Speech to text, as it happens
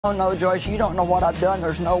Oh, no, Joyce, you don't know what I've done.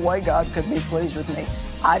 There's no way God could be pleased with me.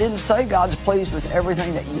 I didn't say God's pleased with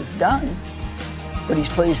everything that you've done, but He's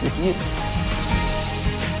pleased with you.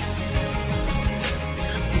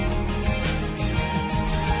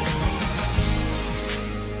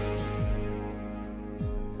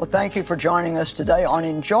 Well, thank you for joining us today on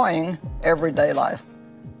Enjoying Everyday Life.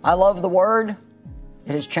 I love the Word.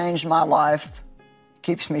 It has changed my life,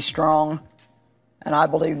 keeps me strong. And I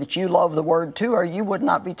believe that you love the Word too, or you would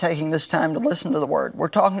not be taking this time to listen to the Word. We're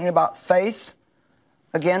talking about faith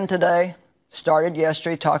again today. Started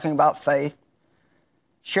yesterday talking about faith.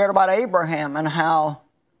 Shared about Abraham and how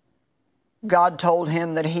God told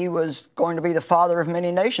him that he was going to be the father of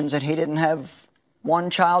many nations, that he didn't have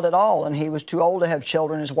one child at all, and he was too old to have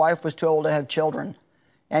children. His wife was too old to have children.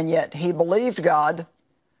 And yet he believed God.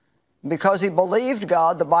 Because he believed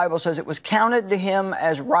God, the Bible says it was counted to him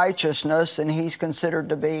as righteousness, and he's considered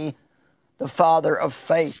to be the father of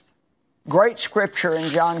faith. Great scripture in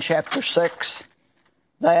John chapter 6.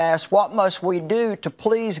 They ask, what must we do to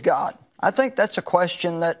please God? I think that's a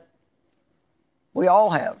question that we all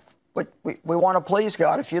have. We want to please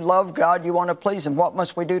God. If you love God, you want to please Him. What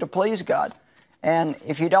must we do to please God? And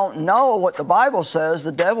if you don't know what the Bible says,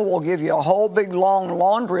 the devil will give you a whole big long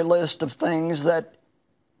laundry list of things that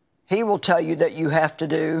he will tell you that you have to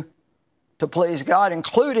do to please God,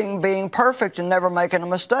 including being perfect and never making a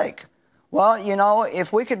mistake. Well, you know,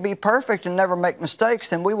 if we could be perfect and never make mistakes,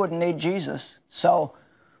 then we wouldn't need Jesus. So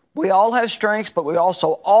we all have strengths, but we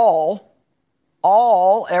also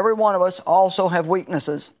every one of us also have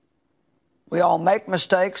weaknesses. We all make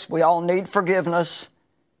mistakes. We all need forgiveness.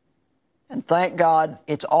 And thank God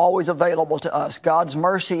it's always available to us. God's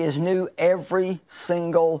mercy is new every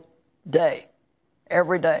single day.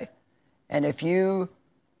 Every day. And if you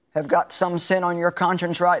have got some sin on your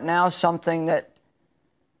conscience right now, something that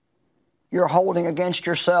you're holding against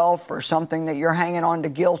yourself or something that you're hanging on to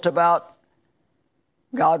guilt about,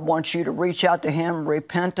 God wants you to reach out to Him,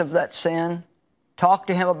 repent of that sin, talk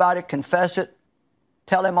to Him about it, confess it,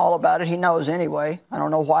 tell Him all about it. He knows anyway. I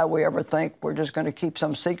don't know why we ever think we're just going to keep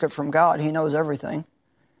some secret from God. He knows everything.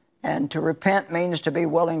 And to repent means to be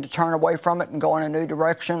willing to turn away from it and go in a new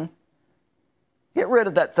direction. Get rid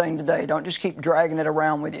of that thing today. Don't just keep dragging it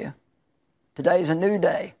around with you. Today's a new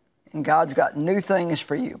day, and God's got new things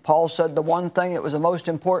for you. Paul said the one thing that was the most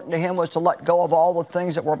important to him was to let go of all the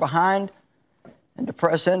things that were behind and to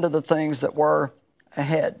press into the things that were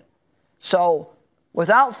ahead. So,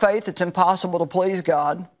 without faith, it's impossible to please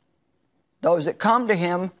God. Those that come to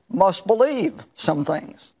Him must believe some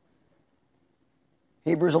things.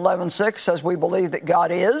 Hebrews 11:6 says we believe that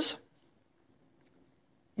God is.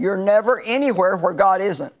 You're never anywhere where God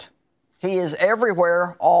isn't. He is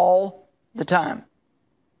everywhere all the time.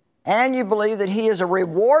 And you believe that He is a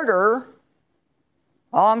rewarder.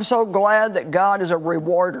 Oh, I'm so glad that God is a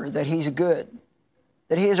rewarder, that He's good.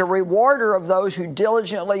 That He is a rewarder of those who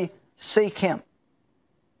diligently seek Him.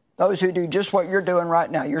 Those who do just what you're doing right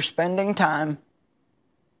now. You're spending time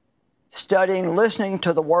studying, listening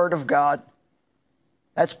to the Word of God.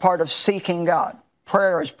 That's part of seeking God.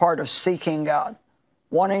 Prayer is part of seeking God.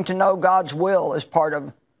 Wanting to know God's will is part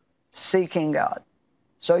of seeking God.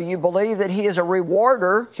 So you believe that He is a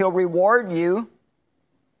rewarder. He'll reward you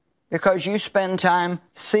because you spend time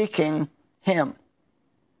seeking Him.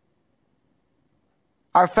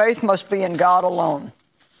 Our faith must be in God alone,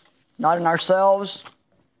 not in ourselves,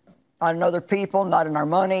 not in other people, not in our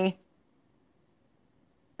money,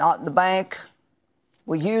 not in the bank.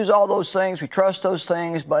 We use all those things, we trust those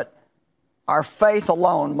things, but our faith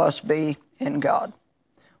alone must be in God.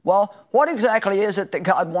 Well, what exactly is it that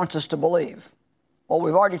God wants us to believe? Well,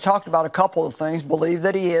 we've already talked about a couple of things. Believe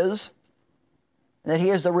that He is, that He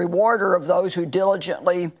is the rewarder of those who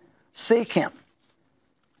diligently seek Him.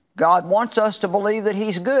 God wants us to believe that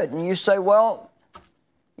He's good. And you say, well,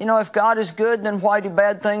 you know, if God is good, then why do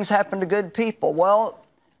bad things happen to good people? Well,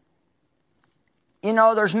 you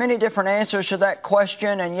know, there's many different answers to that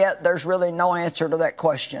question, and yet there's really no answer to that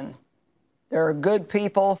question. There are good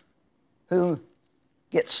people who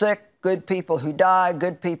get sick, good people who die,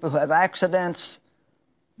 good people who have accidents.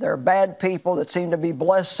 There are bad people that seem to be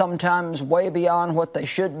blessed sometimes way beyond what they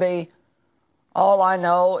should be. All I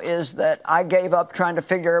know is that I gave up trying to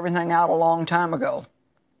figure everything out a long time ago.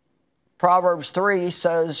 Proverbs 3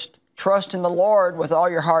 says, trust in the Lord with all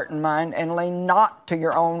your heart and mind and lean not to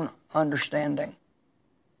your own understanding.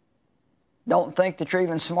 Don't think that you're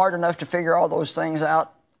even smart enough to figure all those things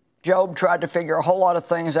out. Job tried to figure a whole lot of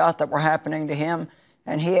things out that were happening to him,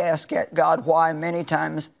 and he asked God why many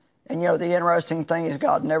times. And you know, the interesting thing is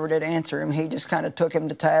God never did answer him. He just kind of took him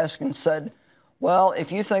to task and said, Well,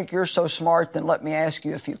 if you think you're so smart, then let me ask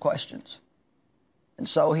you a few questions. And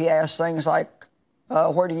so he asked things like,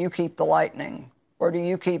 where do you keep the lightning? Where do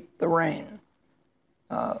you keep the rain?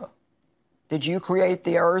 Did you create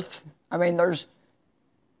the earth? I mean,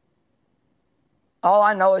 all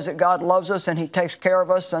I know is that God loves us and he takes care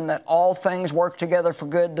of us, and that all things work together for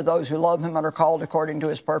good to those who love him and are called according to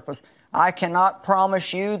his purpose. I cannot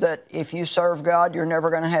promise you that if you serve God, you're never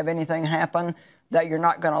going to have anything happen that you're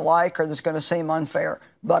not going to like or that's going to seem unfair.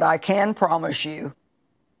 But I can promise you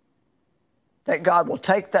that God will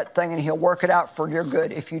take that thing and he'll work it out for your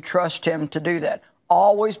good if you trust him to do that.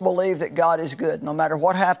 Always believe that God is good, no matter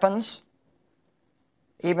what happens,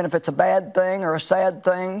 even if it's a bad thing or a sad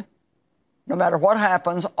thing. No matter what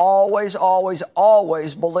happens, always, always,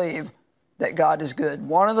 always believe that God is good.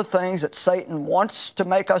 One of the things that Satan wants to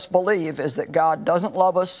make us believe is that God doesn't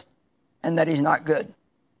love us and that he's not good.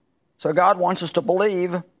 So God wants us to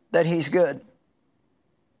believe that he's good.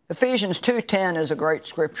 Ephesians 2:10 is a great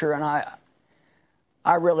scripture, and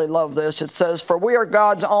I really love this. It says, "For we are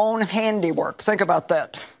God's own handiwork." Think about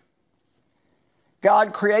that.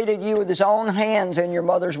 God created you with his own hands in your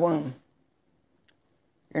mother's womb.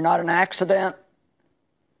 You're not an accident.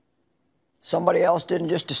 Somebody else didn't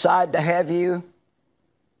just decide to have you.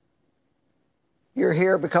 You're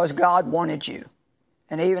here because God wanted you.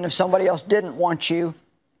 And even if somebody else didn't want you,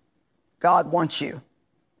 God wants you.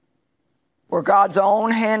 We're God's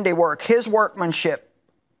own handiwork, his workmanship.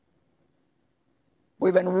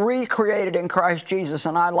 We've been recreated in Christ Jesus,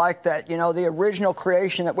 and I like that. You know, the original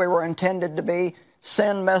creation that we were intended to be,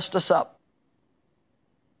 sin messed us up.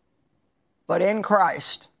 But in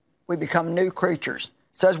Christ, we become new creatures.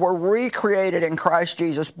 It says we're recreated in Christ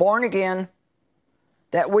Jesus, born again,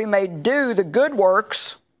 that we may do the good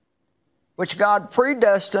works which God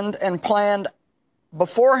predestined and planned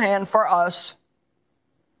beforehand for us.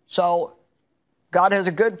 So God has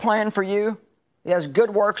a good plan for you. He has good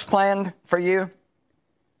works planned for you.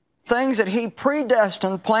 Things that he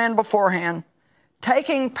predestined, planned beforehand,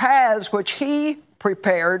 taking paths which he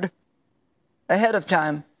prepared ahead of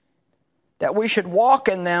time, that we should walk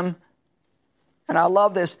in them. And I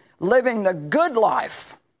love this, living the good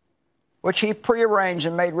life which he prearranged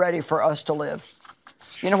and made ready for us to live.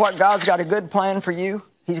 You know what? God's got a good plan for you.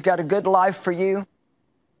 He's got a good life for you.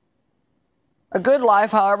 A good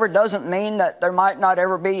life, however, doesn't mean that there might not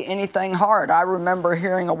ever be anything hard. I remember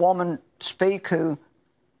hearing a woman speak who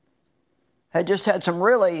had just had some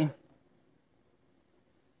really,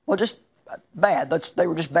 just bad. They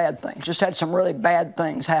were just bad things. Just had some really bad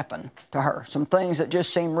things happen to her. Some things that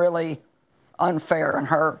just seemed really unfair. And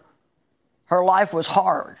her life was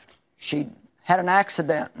hard. She had an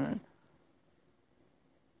accident and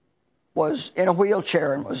was in a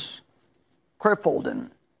wheelchair and was crippled.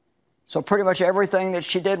 And so pretty much everything that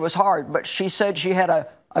she did was hard. But she said she had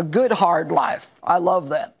a good, hard life. I love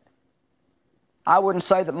that. I wouldn't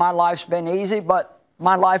say that my life's been easy, but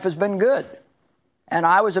my life has been good. And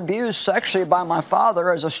I was abused sexually by my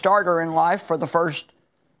father as a starter in life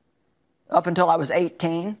up until I was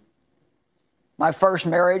 18. My first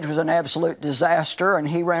marriage was an absolute disaster, and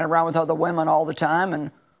he ran around with other women all the time and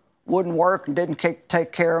wouldn't work and didn't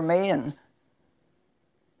take care of me. And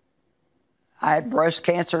I had breast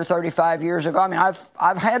cancer 35 years ago. I mean,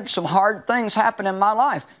 I've had some hard things happen in my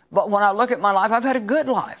life. But when I look at my life, I've had a good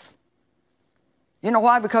life. You know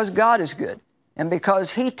why? Because God is good. And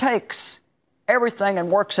because he takes everything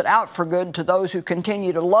and works it out for good to those who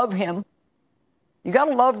continue to love him. You got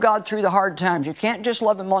to love God through the hard times. You can't just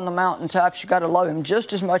love him on the mountaintops. You got to love him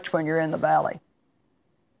just as much when you're in the valley.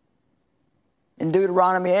 In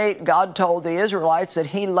Deuteronomy 8, God told the Israelites that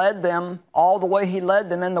he led them all the way he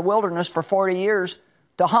led them in the wilderness for 40 years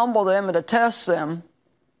to humble them and to test them,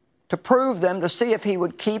 to prove them, to see if they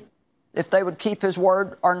would keep his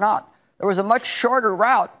word or not. There was a much shorter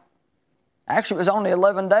route. Actually, it was only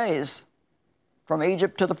 11 days from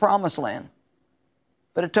Egypt to the Promised Land.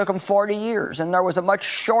 But it took them 40 years, and there was a much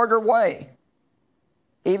shorter way.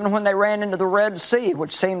 Even when they ran into the Red Sea,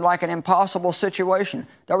 which seemed like an impossible situation,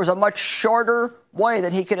 there was a much shorter way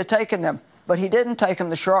that he could have taken them. But he didn't take them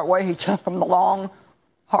the short way. He took them the long,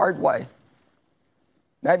 hard way.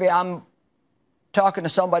 Maybe I'm talking to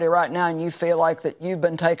somebody right now and you feel like that you've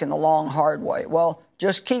been taking the long, hard way. Well,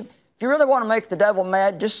 if you really want to make the devil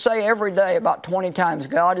mad, just say every day about 20 times,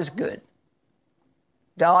 God is good.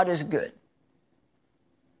 God is good.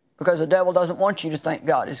 Because the devil doesn't want you to think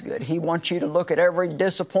God is good. He wants you to look at every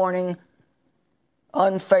disappointing,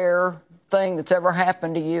 unfair thing that's ever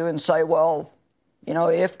happened to you and say, well, you know,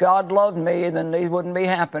 if God loved me, then these wouldn't be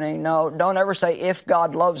happening. No, don't ever say, if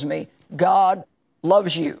God loves me. God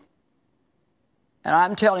loves you. And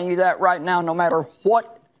I'm telling you that right now, no matter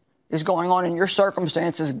what is going on in your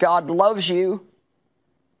circumstances, God loves you,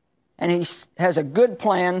 and He has a good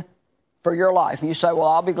plan for your life. And you say, well,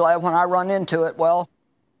 I'll be glad when I run into it. Well,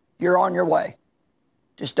 you're on your way.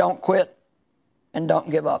 Just don't quit and don't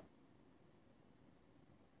give up.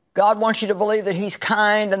 God wants you to believe that He's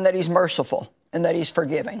kind and that He's merciful and that He's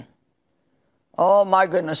forgiving. Oh, my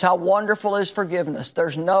goodness, how wonderful is forgiveness.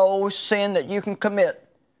 There's no sin that you can commit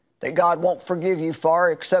that God won't forgive you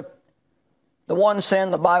for, except the one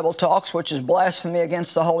sin the Bible talks, which is blasphemy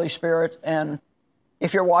against the Holy Spirit. And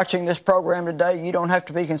if you're watching this program today, you don't have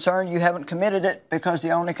to be concerned. You haven't committed it, because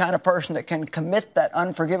the only kind of person that can commit that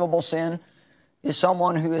unforgivable sin is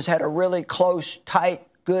someone who has had a really close, tight,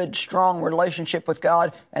 good, strong relationship with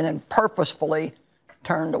God and then purposefully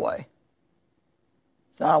turned away.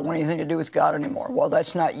 So I don't want anything to do with God anymore. Well,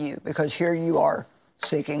 that's not you, because here you are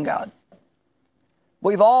seeking God.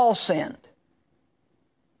 We've all sinned.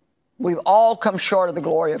 We've all come short of the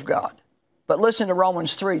glory of God. But listen to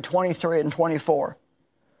Romans 3:23 and 24.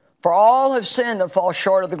 For all have sinned and fall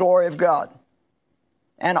short of the glory of God.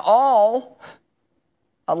 And all,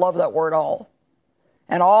 I love that word all,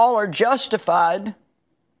 and all are justified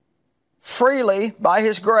freely by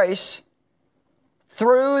His grace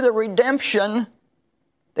through the redemption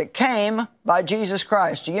that came by Jesus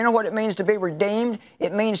Christ. Do you know what it means to be redeemed?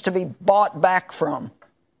 It means to be bought back from.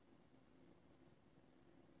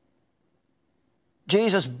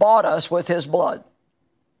 Jesus bought us with His blood.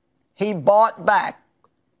 He bought back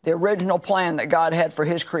the original plan that God had for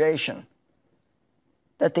His creation,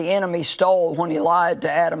 that the enemy stole when he lied to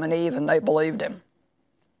Adam and Eve and they believed him.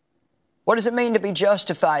 What does it mean to be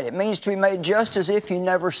justified? It means to be made just as if you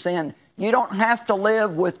never sinned. You don't have to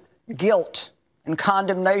live with guilt and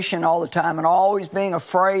condemnation all the time and always being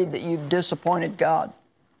afraid that you've disappointed God.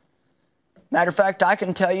 Matter of fact, I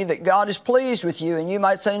can tell you that God is pleased with you, and you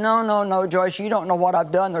might say, no, Joyce, you don't know what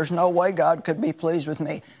I've done. There's no way God could be pleased with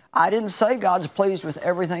me. I didn't say God's pleased with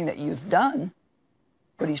everything that you've done,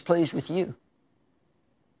 but He's pleased with you.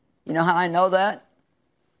 You know how I know that?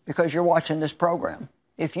 Because you're watching this program.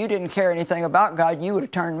 If you didn't care anything about God, you would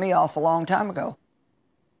have turned me off a long time ago.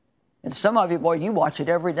 And some of you, boy, you watch it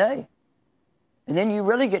every day. And then you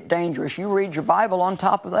really get dangerous. You read your Bible on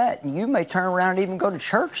top of that. And you may turn around and even go to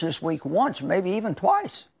church this week once, maybe even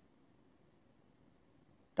twice.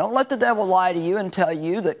 Don't let the devil lie to you and tell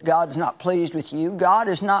you that God's not pleased with you. God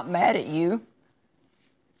is not mad at you.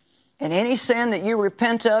 And any sin that you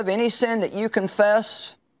repent of, any sin that you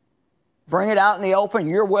confess, bring it out in the open,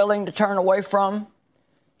 you're willing to turn away from.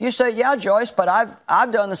 You say, yeah, Joyce, but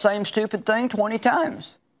I've done the same stupid thing 20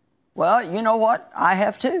 times. Well, you know what? I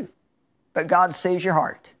have too. But God sees your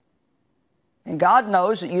heart. And God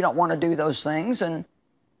knows that you don't want to do those things. And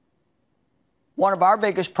one of our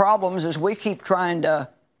biggest problems is we keep trying to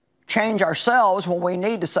change ourselves when we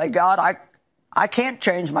need to say, God, I can't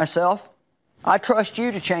change myself. I trust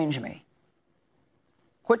you to change me.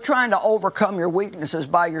 Quit trying to overcome your weaknesses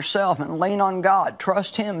by yourself and lean on God.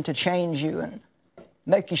 Trust Him to change you and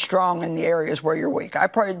make you strong in the areas where you're weak. I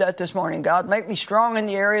prayed that this morning. God, make me strong in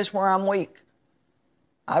the areas where I'm weak.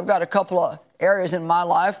 I've got a couple of areas in my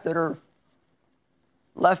life that are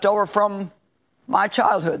left over from my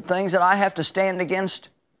childhood, things that I have to stand against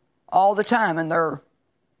all the time, and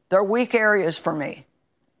they're weak areas for me.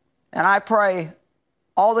 And I pray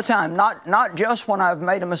all the time, not just when I've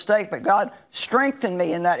made a mistake, but God, strengthen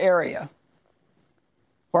me in that area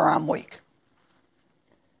where I'm weak.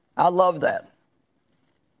 I love that.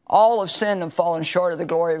 All have sinned and fallen short of the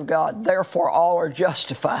glory of God. Therefore, all are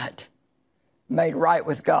justified, made right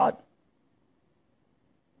with God.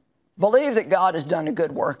 Believe that God has done a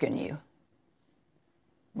good work in you.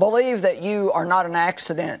 Believe that you are not an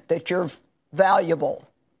accident, that you're valuable,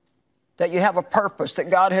 that you have a purpose, that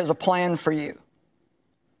God has a plan for you.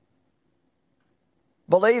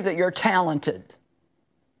 Believe that you're talented,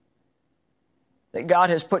 that God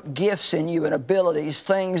has put gifts in you and abilities,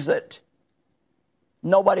 things that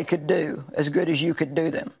nobody could do as good as you could do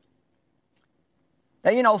them.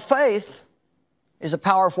 Now, you know, faith is a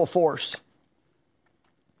powerful force.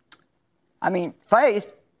 I mean,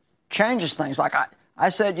 faith changes things. Like I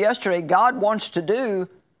said yesterday, God wants to do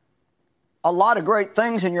a lot of great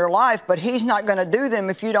things in your life, but He's not going to do them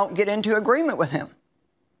if you don't get into agreement with Him.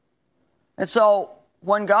 And so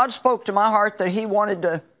when God spoke to my heart that He wanted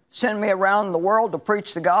to send me around the world to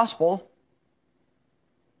preach the gospel,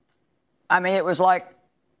 I mean, it was like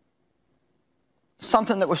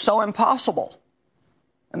something that was so impossible.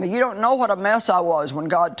 I mean, you don't know what a mess I was when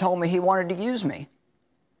God told me He wanted to use me.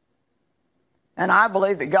 And I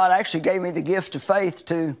believe that God actually gave me the gift of faith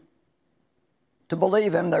to to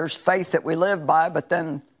believe Him. There's faith that we live by, but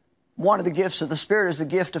then one of the gifts of the Spirit is the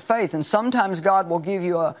gift of faith. And sometimes God will give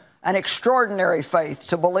you an extraordinary faith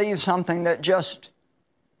to believe something that just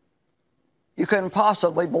you couldn't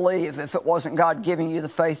possibly believe if it wasn't God giving you the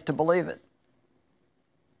faith to believe it.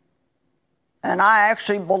 And I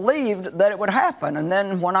actually believed that it would happen. And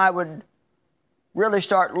then when I would really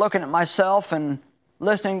start looking at myself and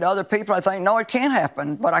listening to other people, I think, no, it can't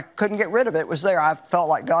happen. But I couldn't get rid of it. It was there. I felt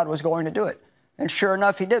like God was going to do it. And sure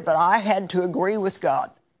enough, He did. But I had to agree with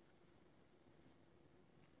God.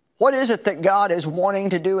 What is it that God is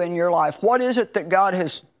wanting to do in your life? What is it that God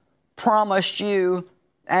has promised you?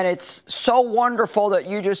 And it's so wonderful that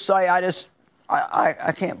you just say,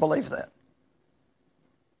 I can't believe that.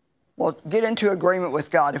 Well, get into agreement with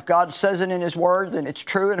God. If God says it in His Word, then it's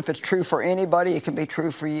true. And if it's true for anybody, it can be true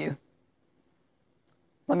for you.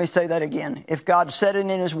 Let me say that again. If God said it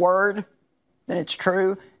in His Word, then it's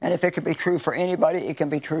true. And if it can be true for anybody, it can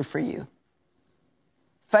be true for you.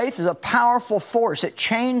 Faith is a powerful force. It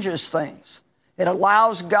changes things. It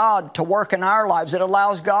allows God to work in our lives. It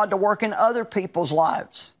allows God to work in other people's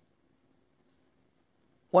lives.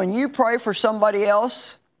 When you pray for somebody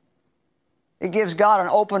else, it gives God an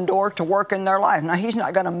open door to work in their life. Now, He's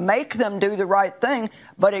not going to make them do the right thing,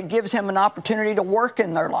 but it gives Him an opportunity to work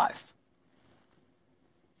in their life.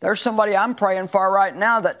 There's somebody I'm praying for right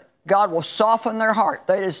now that God will soften their heart.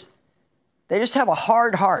 They just have a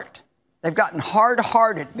hard heart. They've gotten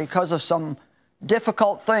hard-hearted because of some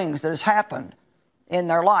difficult things that has happened in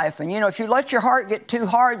their life. And, you know, if you let your heart get too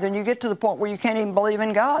hard, then you get to the point where you can't even believe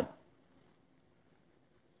in God.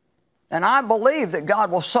 And I believe that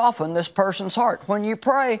God will soften this person's heart. When you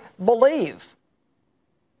pray, believe.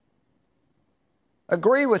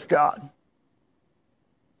 Agree with God.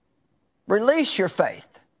 Release your faith.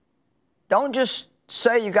 Don't just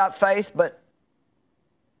say you got faith, but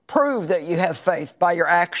prove that you have faith by your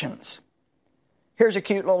actions. Here's a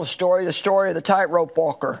cute little story, the story of the tightrope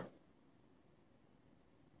walker.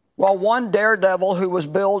 Well, one daredevil who was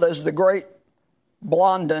billed as the Great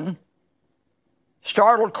Blondin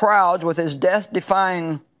startled crowds with his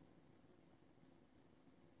death-defying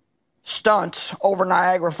stunts over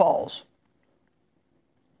Niagara Falls.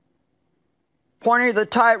 Pointing to the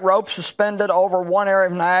tightrope suspended over one area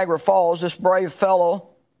of Niagara Falls, this brave fellow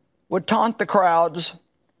would taunt the crowds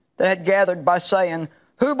that had gathered by saying,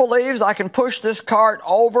 "Who believes I can push this cart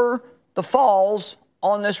over the falls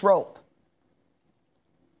on this rope?"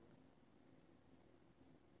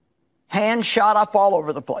 Hands shot up all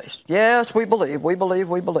over the place. Yes, we believe, we believe,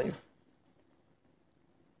 we believe.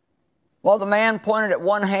 Well, the man pointed at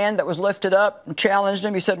one hand that was lifted up and challenged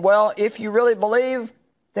him. He said, "Well, if you really believe,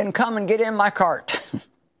 then come and get in my cart."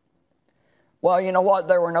 Well, you know what?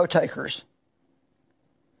 There were no takers.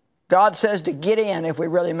 God says to get in if we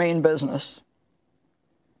really mean business.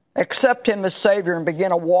 Accept Him as Savior and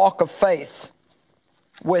begin a walk of faith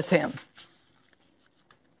with Him.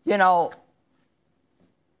 You know,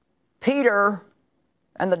 Peter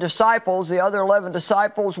and the disciples, the other 11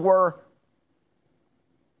 disciples, were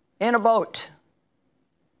in a boat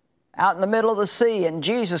out in the middle of the sea, and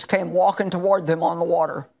Jesus came walking toward them on the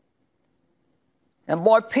water. And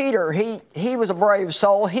boy, Peter, he was a brave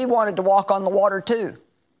soul. He wanted to walk on the water too.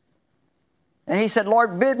 And he said,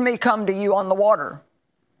 "Lord, bid me come to you on the water."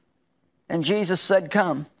 And Jesus said,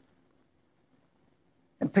 "Come."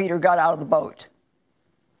 And Peter got out of the boat.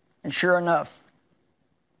 And sure enough,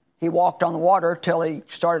 he walked on the water till he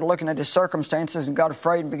started looking at his circumstances and got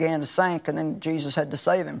afraid and began to sink, and then Jesus had to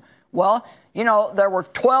save him. Well, you know, there were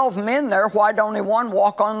 12 men there. Why don't only one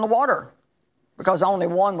walk on the water? Because only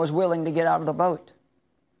one was willing to get out of the boat.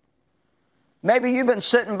 Maybe you've been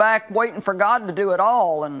sitting back waiting for God to do it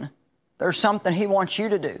all, and there's something He wants you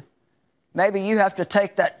to do. Maybe you have to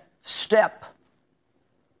take that step.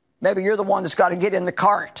 Maybe you're the one that's got to get in the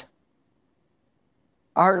cart.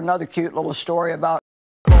 I heard another cute little story about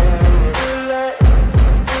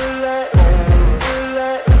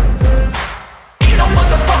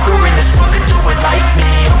like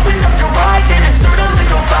me. Open up your eyes and insert a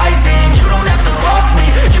little rising. You don't have to love me,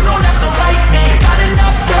 you don't have to like me. Got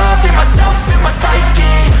enough love in myself, in my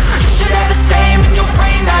psyche. You should have the same in your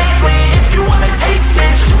brain nightly. If you wanna taste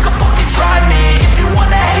it, you can fucking try me. If you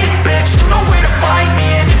wanna hate, bitch, you know where to find me.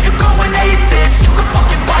 And if you go and hate this, you can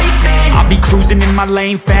fucking bite me. I'll be cruising in my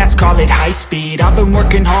lane fast, call it high speed. I've been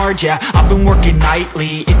working hard, yeah, I've been working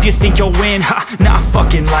nightly. If you think you'll win, ha, not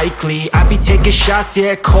fucking likely. I be taking shots,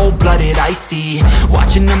 yeah, cold-blooded, icy.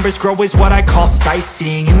 Watching numbers grow is what I call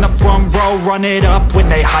sightseeing. In the front row, run it up when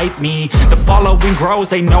they hype me. The following grows,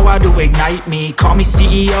 they know how to ignite me. Call me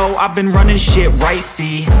CEO, I've been running shit right,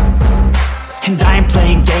 see. And I ain't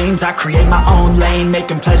playing games, I create my own lane,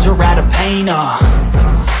 making pleasure out of pain,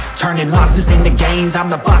 turning losses into gains. I'm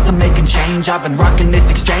the boss, I'm making change, I've been rocking this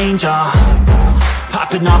exchange,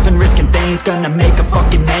 popping off and risking things, gonna make a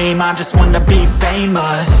fucking name. I just wanna be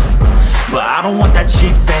famous, but I don't want that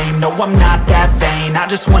cheap fame. No, I'm not that vain, I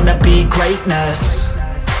just wanna be greatness.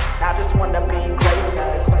 I just wanna be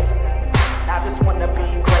greatness. I just wanna be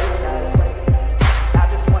greatness. I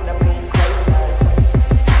just wanna be greatness.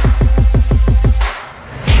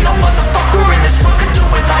 Ain't no motherfucker in this world can do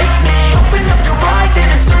it like me. Open up your eyes and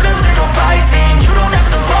insert a little rising. You don't have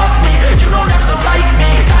to love me, you don't have to like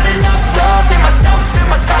me. Got enough love in myself, in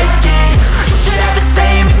my psyche. You should have the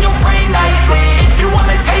same in your brain nightly. If you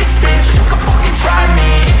wanna taste, bitch, you can fucking try me.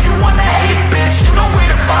 If you wanna hate, bitch, you know where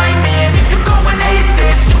to find me. And if you go and hate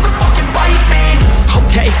this, you can fucking bite me.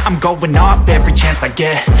 Okay, I'm going off every chance I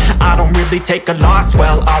get. I don't really take a loss,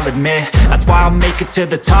 well, I'll admit. That's why I'll make it to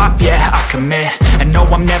the top, yeah, I commit. And no,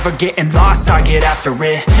 I'm never getting lost, I get after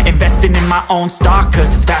it. Investing in my own stock,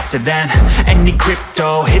 cause it's faster than any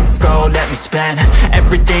crypto hits go, let me spend.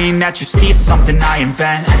 Everything that you see is something I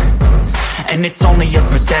invent, and it's only a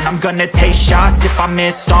percent. I'm gonna take shots, if I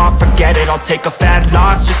miss all, forget it. I'll take a fat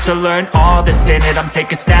loss just to learn all that's in it. I'm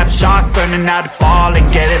taking snapshots, learning how to fall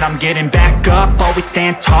and get it. I'm getting back up, always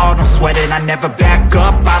stand tall, don't sweat it. I never back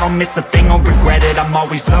up, I don't miss a thing or regret it. I'm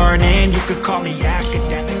always learning, you could call me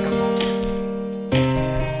academic.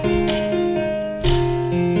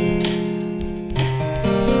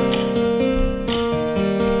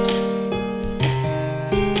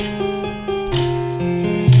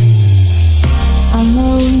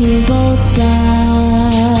 You both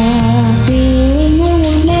die, feeling I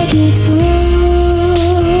won't make it through.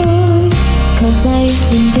 Cause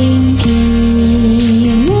I've been thinking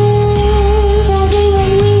you moved probably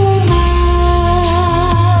when we were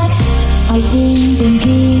high. I've been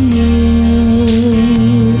thinking you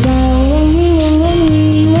about when we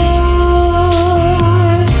were.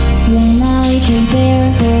 When I compare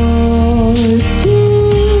those two,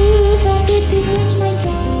 does it too much like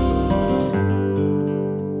that?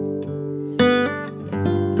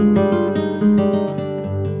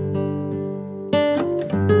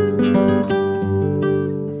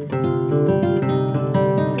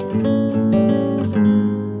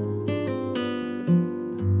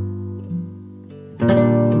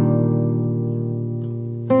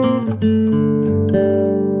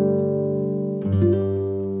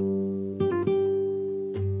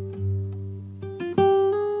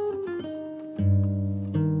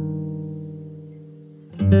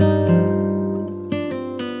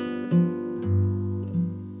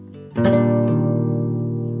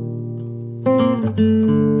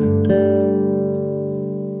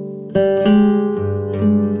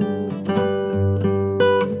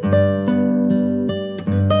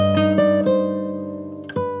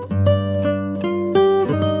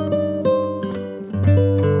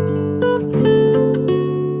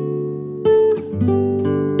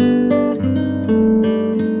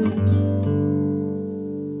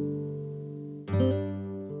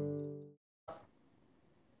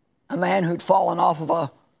 A man who'd fallen off of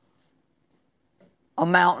a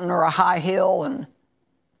mountain or a high hill, and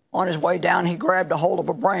on his way down he grabbed a hold of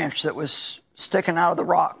a branch that was sticking out of the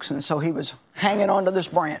rocks, and so he was hanging onto this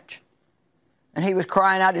branch, and he was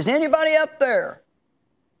crying out, "Is anybody up there?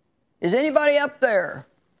 Is anybody up there?"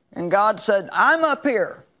 And God said, "I'm up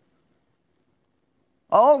here.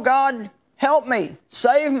 Oh, God, help me,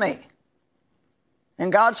 save me."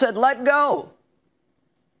 And God said, "Let go."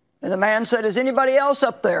 And the man said, "Is anybody else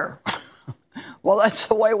up there?" Well, that's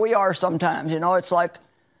the way we are sometimes. You know, it's like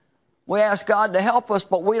we ask God to help us,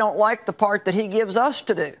 but we don't like the part that He gives us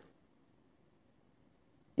to do.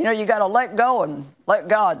 You know, you got to let go and let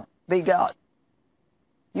God be God.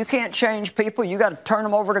 You can't change people. You got to turn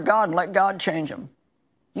them over to God and let God change them.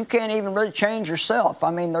 You can't even really change yourself. I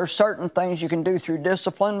mean, there's certain things you can do through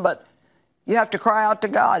discipline, but you have to cry out to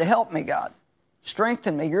God, "Help me, God.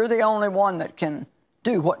 Strengthen me. You're the only one that can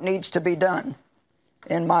do what needs to be done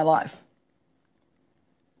in my life."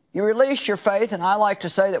 You release your faith, and I like to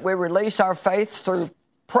say that we release our faith through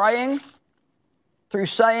praying, through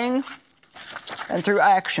saying, and through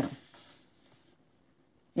action.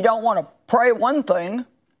 You don't want to pray one thing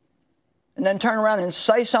and then turn around and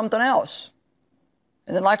say something else.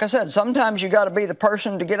 And then, like I said, sometimes you got to be the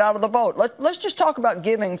person to get out of the boat. Let's just talk about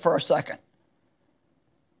giving for a second.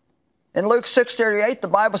 In Luke 6:38, the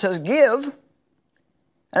Bible says, "Give,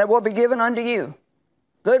 and it will be given unto you.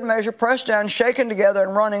 Good measure, pressed down, shaken together,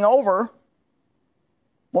 and running over,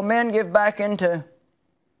 will men give back into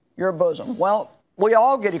your bosom." Well, we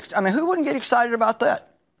all get, who wouldn't get excited about that?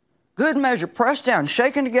 Good measure, pressed down,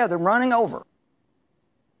 shaken together, running over.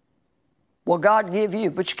 will God give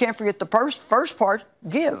you? But you can't forget the first part,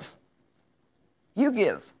 give. You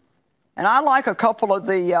give. And I like a couple of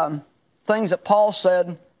the things that Paul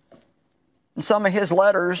said in some of his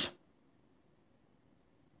letters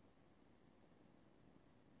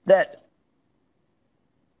that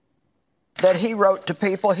he wrote to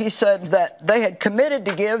people. He said that they had committed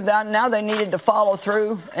to give, now they needed to follow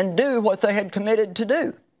through and do what they had committed to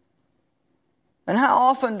do. And how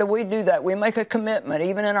often do we do that? We make a commitment,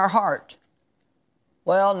 even in our heart.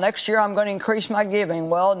 Well, next year I'm going to increase my giving.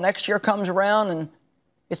 Well, next year comes around and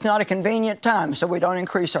it's not a convenient time, so we don't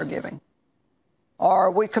increase our giving. Or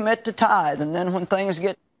we commit to tithe, and then when things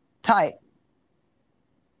get tight,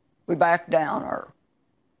 we back down. Or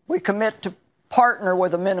we commit to partner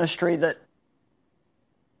with a ministry that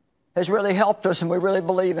has really helped us and we really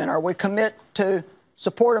believe in. Or we commit to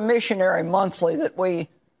support a missionary monthly that we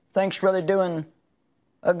think's really doing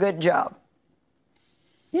a good job.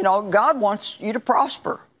 You know, God wants you to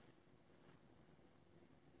prosper.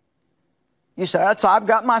 You say, I've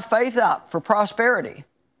got my faith out for prosperity.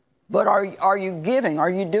 But are you giving? Are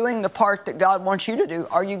you doing the part that God wants you to do?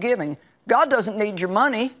 Are you giving? God doesn't need your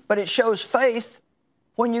money, but it shows faith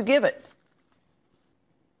when you give it.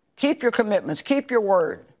 Keep your commitments. Keep your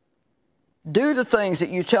word. Do the things that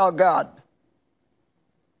you tell God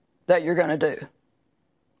that you're going to do.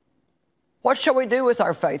 What shall we do with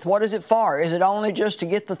our faith? What is it for? Is it only just to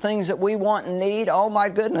get the things that we want and need? Oh my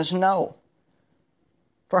goodness, no.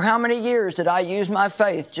 For how many years did I use my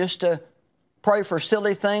faith just to pray for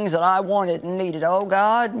silly things that I wanted and needed? Oh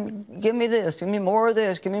God, give me this, give me more of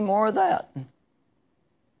this, give me more of that.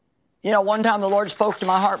 You know, one time the Lord spoke to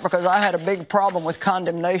my heart because I had a big problem with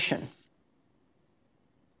condemnation.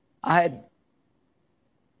 I had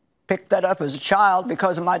picked that up as a child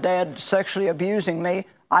because of my dad sexually abusing me.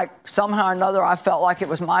 Somehow or another, I felt like it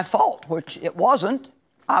was my fault, which it wasn't.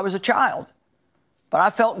 I was a child. But I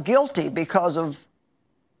felt guilty because of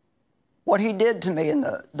what he did to me and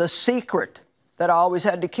the secret that I always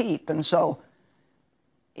had to keep. And so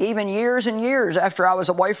even years and years after I was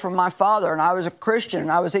away from my father and I was a Christian and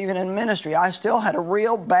I was even in ministry, I still had a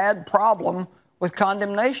real bad problem with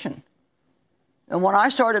condemnation. And when I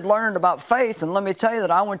started learning about faith, and let me tell you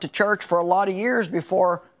that I went to church for a lot of years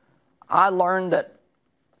before I learned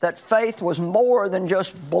that faith was more than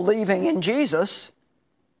just believing in Jesus,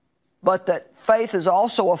 but that faith is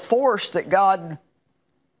also a force that God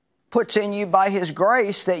puts in you by His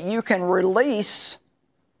grace that you can release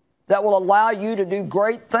that will allow you to do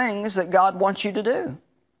great things that God wants you to do.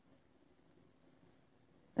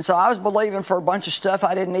 And so I was believing for a bunch of stuff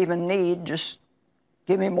I didn't even need, just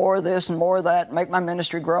give me more of this and more of that, make my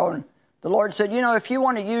ministry grow. And the Lord said, you know, if you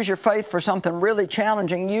want to use your faith for something really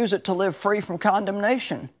challenging, use it to live free from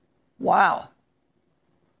condemnation. Wow.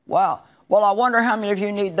 Wow. Well, I wonder how many of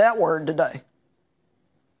you need that word today.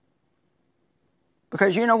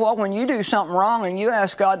 Because you know what? When you do something wrong and you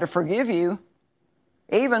ask God to forgive you,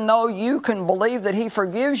 even though you can believe that He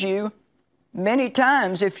forgives you, many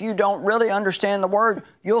times if you don't really understand the word,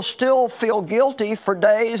 you'll still feel guilty for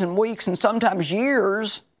days and weeks and sometimes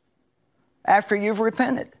years after you've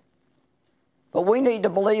repented. But we need to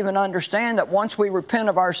believe and understand that once we repent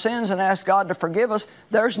of our sins and ask God to forgive us,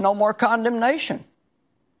 there's no more condemnation.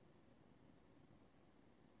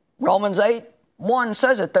 Romans 8:1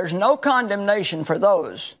 says it, there's no condemnation for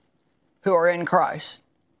those who are in Christ.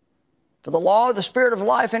 For the law of the Spirit of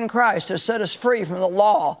life in Christ has set us free from the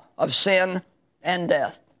law of sin and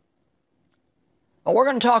death. Well, we're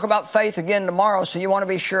going to talk about faith again tomorrow, so you want to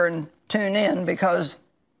be sure and tune in because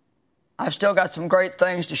I've still got some great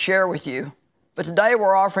things to share with you. But today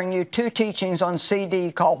we're offering you 2 teachings on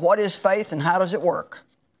CD called What is Faith and How Does It Work?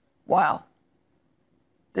 Wow.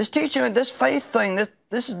 This teaching, this faith thing,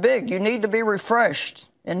 this is big. You need to be refreshed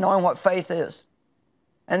in knowing what faith is.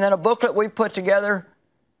 And then a booklet we put together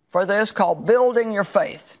for this called Building Your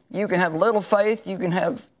Faith. You can have little faith, you can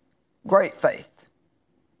have great faith.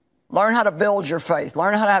 Learn how to build your faith.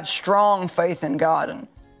 Learn how to have strong faith in God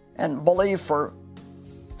and believe for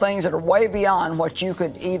things that are way beyond what you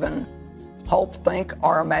could even hope, think,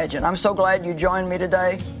 or imagine. I'm so glad you joined me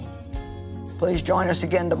today. Please join us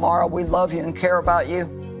again tomorrow. We love you and care about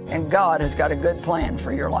you, and God has got a good plan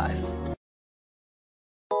for your life.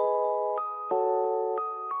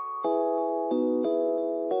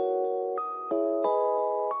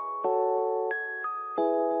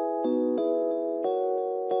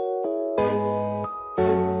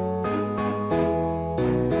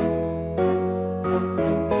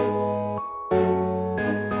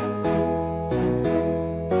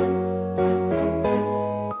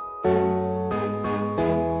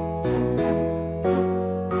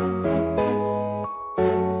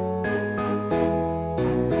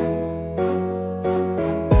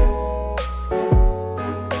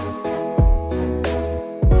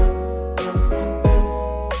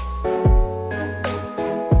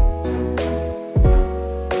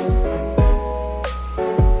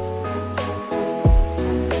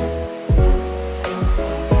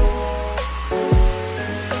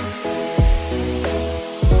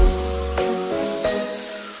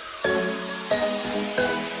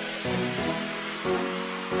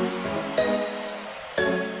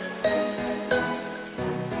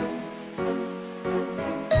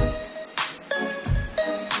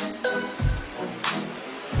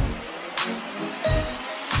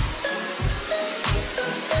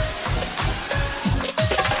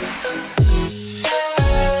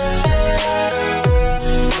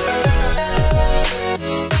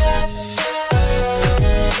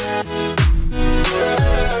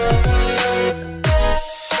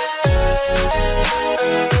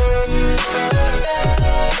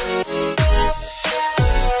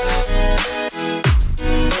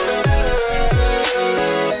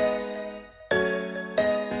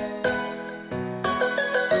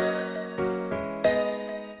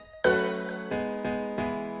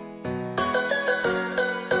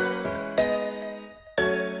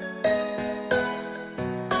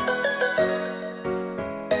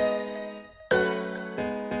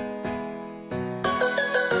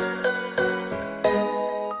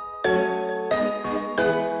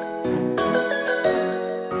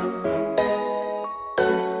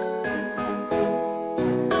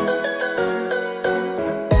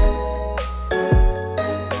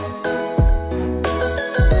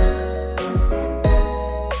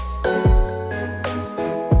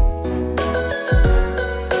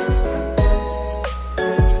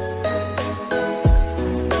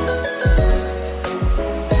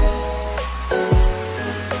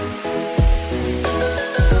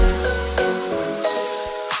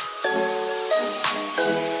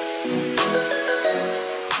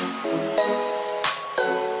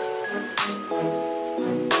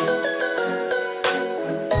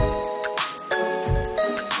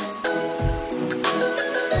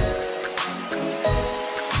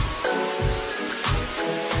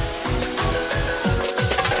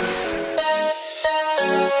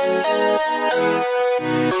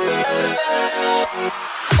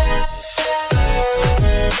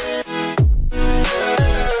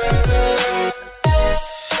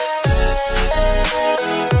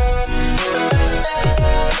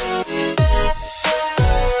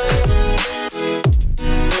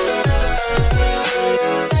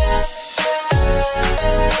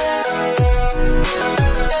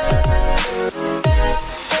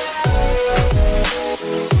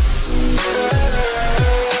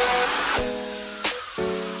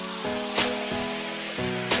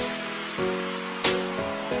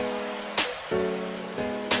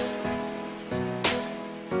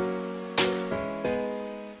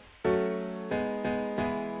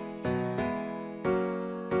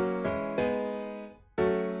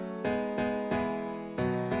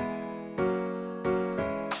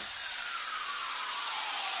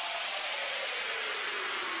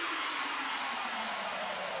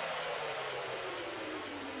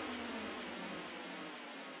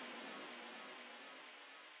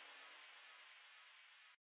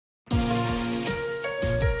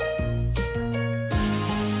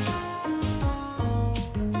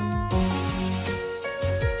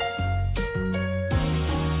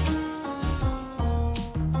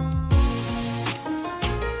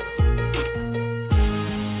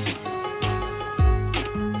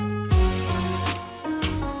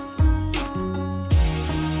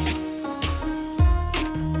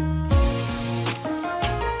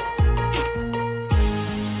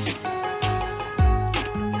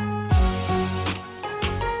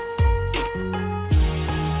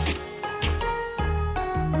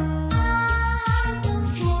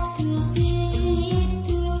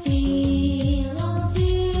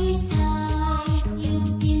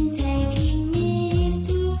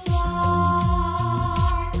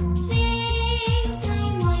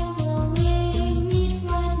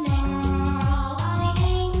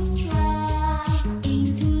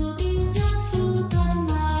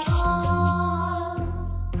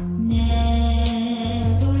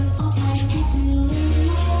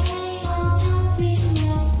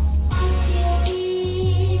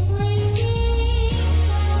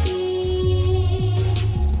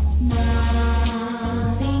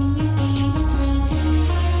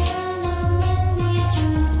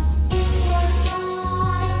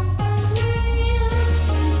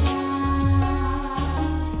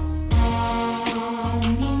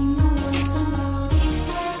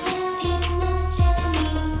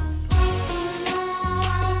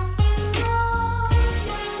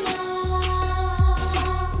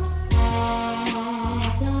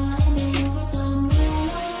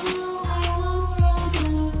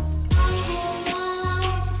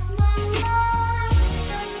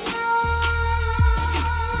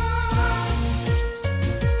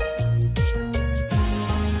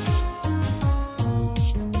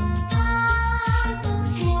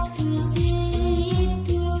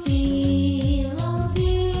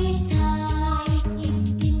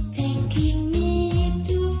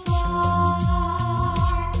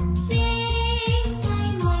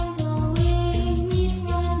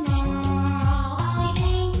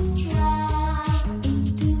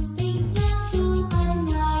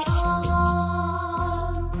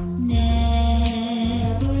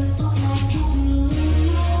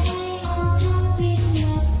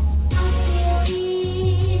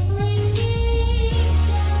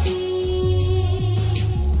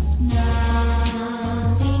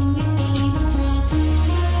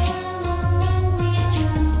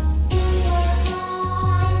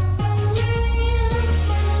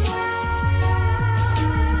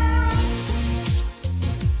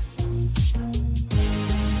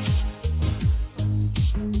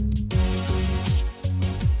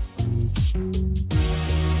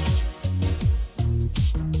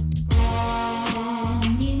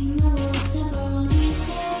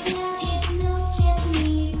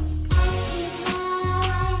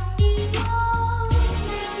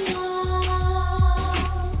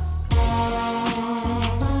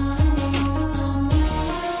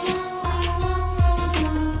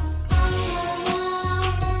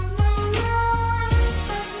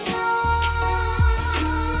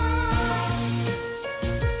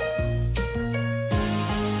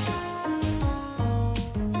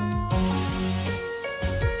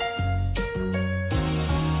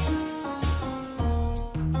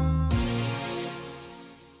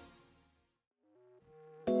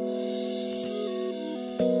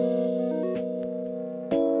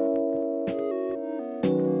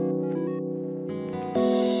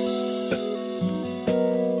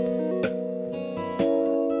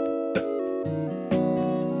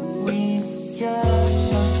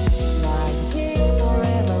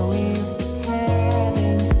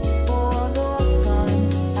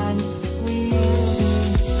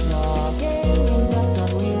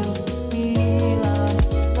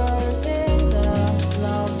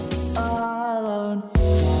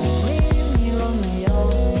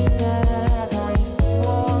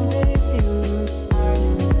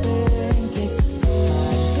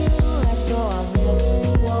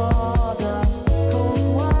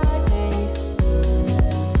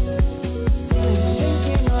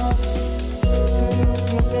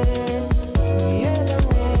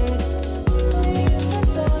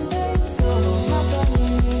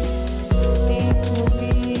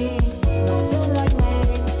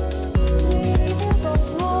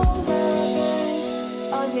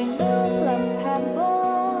 think the plans had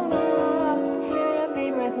fallen. A heavy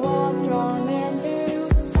breath was drawn into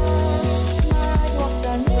us. Night was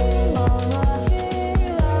standing on a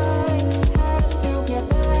hill. I had to get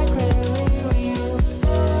back clearly with you.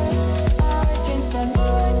 I changed and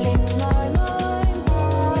I changed my mind.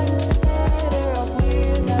 I'm better off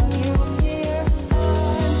without you here.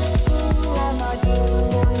 Who am I to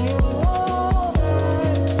warn you over?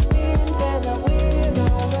 Been fed up with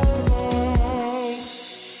over day.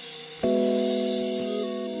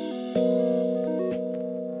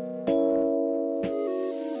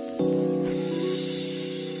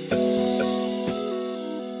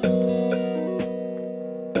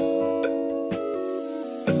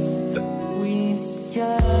 We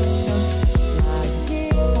just don't like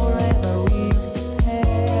here forever. We're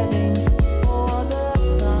heading for the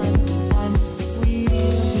sun, and we'll be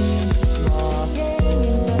walking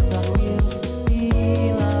in the sun. We'll be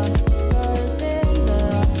lovers in the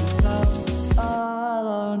love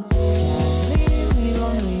alone. Can't leave me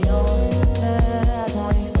lonely all that I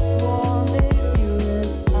want is you.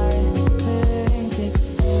 I think it's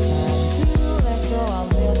time to let go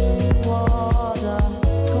of it. Water,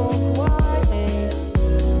 cold white day.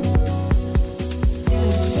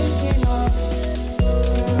 Thinking of to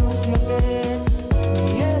your bed,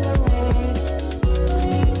 the other way.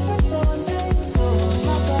 Please say something so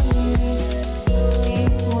happening.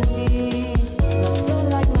 It would be not so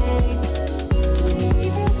likely. We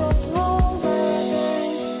feel so small that day.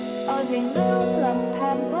 I think the plans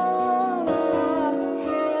had fallen. A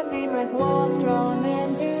heavy breath was drawn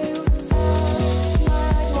into us.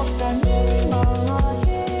 Night was standing on a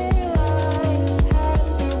hill. I had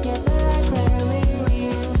to get back clearly with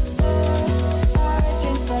you. I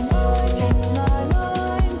changed and I changed my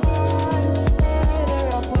mind. I'm better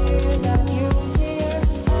off without you here.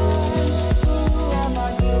 Who am I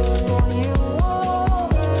to warn you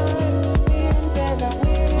over? Been fed up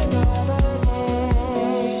with over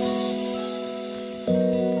day.